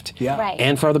craft Right.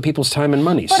 and for other people's time and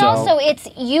money. But so, also,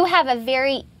 you have a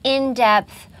very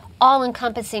in-depth,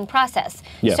 all-encompassing process.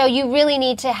 Yeah. So you really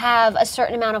need to have a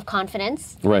certain amount of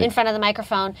confidence Right. in front of the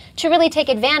microphone to really take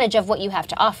advantage of what you have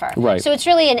to offer. Right. So it's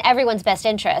really in everyone's best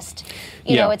interest.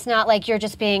 You know, Yeah. it's not like you're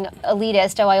just being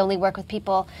elitist. Oh, I only work with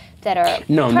people that are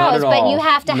No, pros. not at But all. you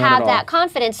have to Not have at that all.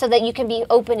 confidence so that you can be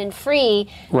open and free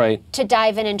Right. to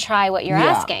dive in and try what you're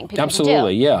asking people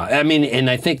Absolutely, to do. yeah. I mean, and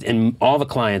I think all the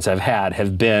clients I've had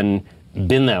have been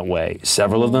that way.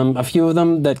 Several of them, a few of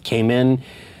them that came in,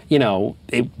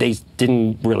 they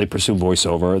didn't really pursue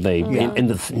voiceover.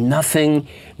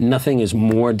 Nothing is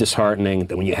more disheartening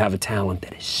than when you have a talent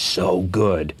that is so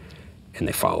good and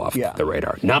they fall off Yeah. the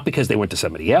radar. Not because they went to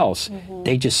somebody else,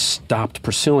 they just stopped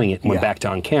pursuing it and went Yeah. back to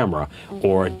on camera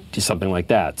or just something like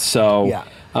that. So Yeah.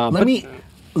 but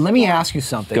Let me ask you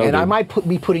something, Go, and I dude. might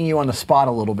be putting you on the spot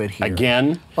a little bit here.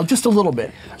 Again? Well, just a little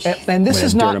bit. And this Might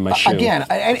is have dirt not on my shoe. again.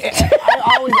 I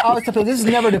always tell people, this is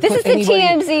never to This put is the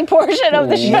anybody. TMZ portion of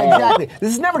the show. Yeah, exactly.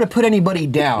 This is never to put anybody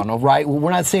down. All right,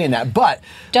 we're not saying that, but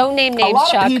Don't name names, a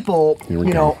lot Chuck. of people, we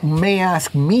you know, go. may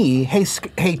ask me,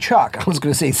 hey, Chuck. I was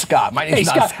going to say Scott. My name's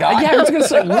Hey, not Scott. Scott. Yeah, I was going to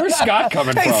say, where's Scott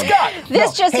coming Hey, from? Scott.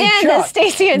 This just in, the Chuck.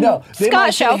 Stacey and they Scott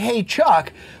might say, show. Hey,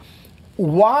 Chuck.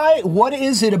 What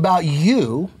is it about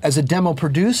you as a demo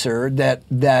producer that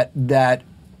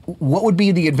what would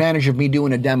be the advantage of me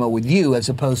doing a demo with you as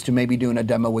opposed to maybe doing a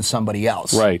demo with somebody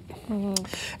else? Right.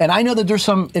 And I know that there's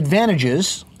some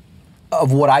advantages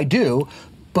of what I do,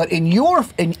 but in your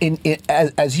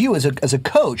as you as a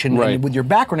coach and, Right. and with your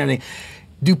background and everything,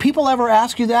 do people ever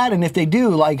ask you that? And if they do,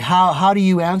 like how do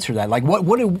you answer that? Like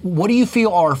what do you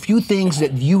feel are a few things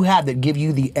that you have that give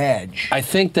you the edge? I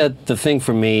think that the thing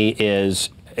for me is,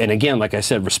 and again, like I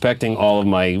said, respecting all of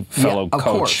my fellow of coach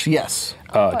course, yes.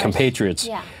 compatriots.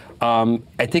 Yeah.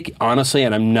 I think honestly,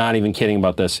 and I'm not even kidding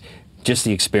about this, just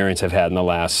the experience I've had in the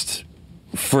last,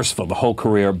 first of all, the whole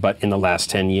career, but in the last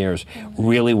 10 years,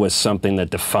 really was something that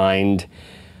defined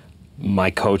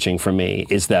my coaching for me,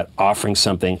 is that offering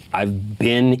something. I've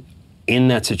been in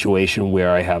that situation where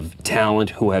I have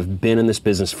talent who have been in this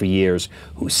business for years,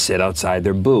 who sit outside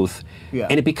their booth, Yeah.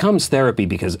 and it becomes therapy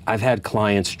because I've had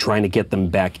clients trying to get them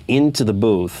back into the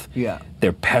booth. Yeah.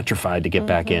 They're petrified to get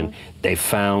back in. They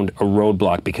found a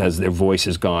roadblock because their voice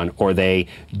is gone, or they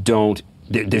don't.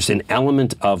 There's an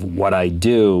element of what I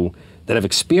do that I've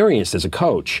experienced as a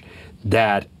coach,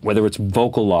 that whether it's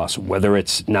vocal loss, whether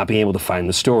it's not being able to find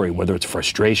the story, whether it's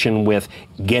frustration with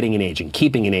getting an agent,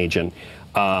 keeping an agent,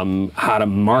 how to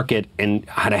market and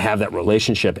how to have that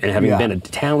relationship. And having Yeah. been a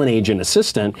talent agent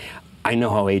assistant, I know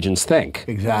how agents think.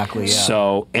 Exactly. Yeah.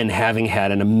 So, and having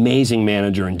had an amazing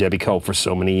manager in Debbie Cope for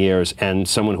so many years, and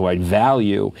someone who I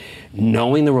value,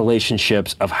 knowing the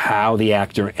relationships of how the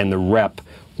actor and the rep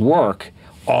work,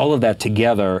 all of that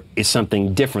together is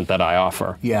something different that I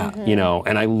offer. Yeah. You know,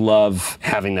 and I love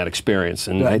having that experience.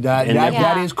 And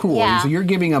that is cool. Yeah. So you're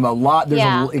giving them a lot. There's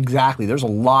Yeah. There's a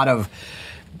lot of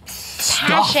stuff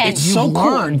Passion. that It's you've so cool.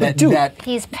 learned But that, dude, that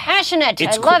He's passionate.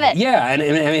 It's I love cool. it. Yeah, and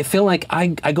I feel like I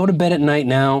go to bed at night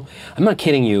now. I'm not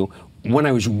kidding you. When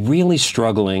I was really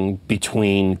struggling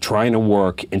between trying to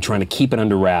work and trying to keep it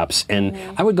under wraps, and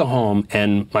I would go home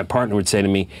and my partner would say to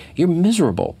me, "You're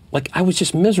miserable." Like I was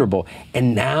just miserable.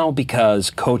 And now because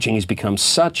coaching has become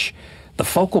such the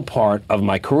focal part of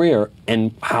my career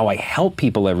and how I help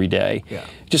people every day,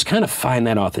 just kind of find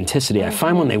that authenticity. I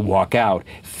find when they walk out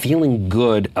feeling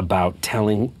good about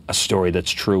telling a story that's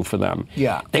true for them.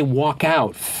 Yeah. They walk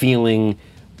out feeling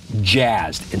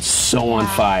jazzed and so on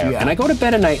fire. Yeah. And I go to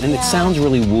bed at night and it sounds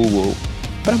really woo-woo,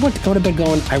 but I want to go to bed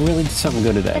going, I really did something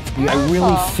good today. I really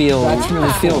powerful. feel That's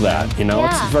really feel cool, that, you know,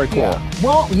 Yeah. it's very cool. Yeah.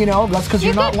 Well, you know, that's because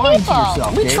you're You're not good lying to people.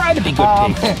 yourself. We Dave. try to be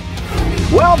good people.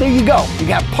 Well, there you go. We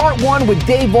got part 1 with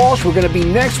Dave Walsh. We're going to be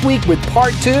next week with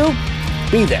part 2.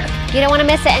 Be there. You don't want to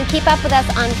miss it. And keep up with us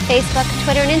on Facebook,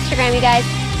 Twitter, and Instagram, you guys.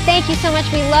 Thank you so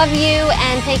much. We love you.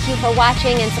 And thank you for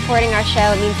watching and supporting our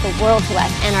show. It means the world to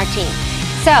us and our team.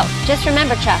 So just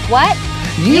remember, Chuck, what?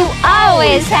 You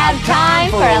always have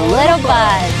time for a little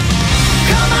buzz.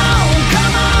 Come on,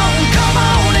 come on, come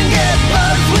on and get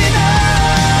buzzed with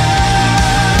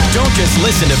us. Don't just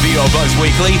listen to VO Buzz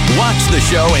Weekly. Watch the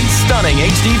show in stunning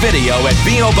HD video at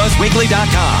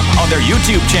VOBuzzWeekly.com, on their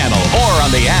YouTube channel, or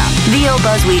on the app. VO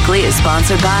Buzz Weekly is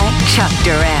sponsored by Chuck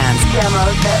Duran's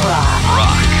Demos That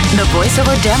Rock. The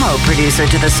voiceover demo producer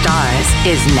to the stars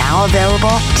is now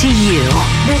available to you.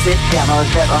 Visit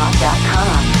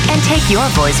demosthatrock.com and take your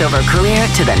voiceover career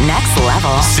to the next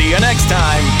level. See you next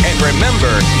time. And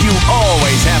remember, you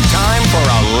always have time for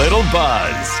a little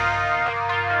buzz.